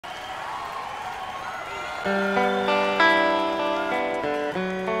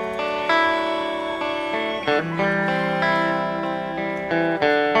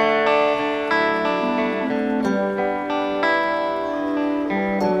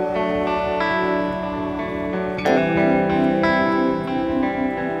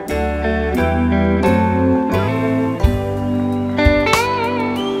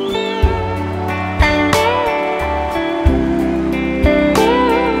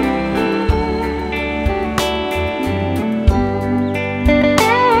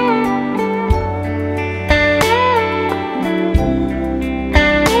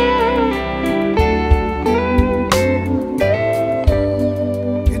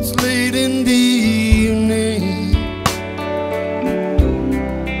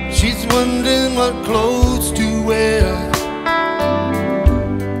Wondering what clothes to wear.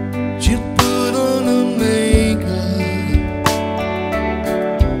 She put on her makeup,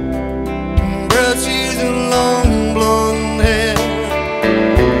 brushes and long blonde hair,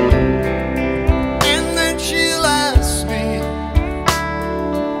 and then she'll ask me,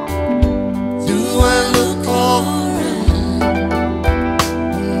 do I look alright?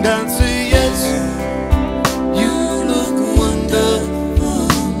 And I'd say yes, you look wonderful.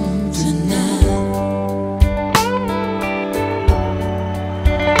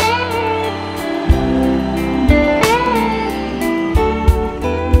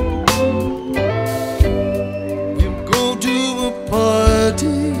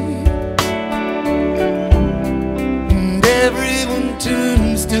 And everyone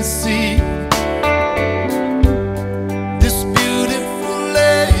turns to see this beautiful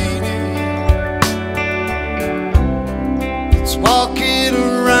lady that's walking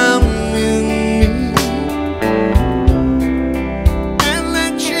around with me. And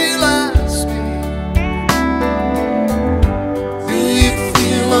then she'll ask me, do you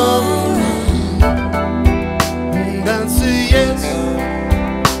feel alright? And I'll say yes,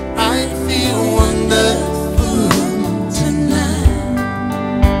 I feel wonderful tonight.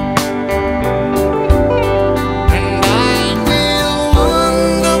 And I feel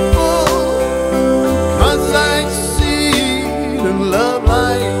wonderful 'cause I see the love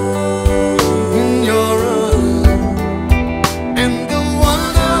light in your eyes. And the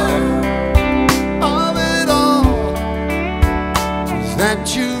wonder of it all is that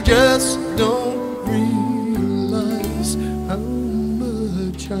you just don't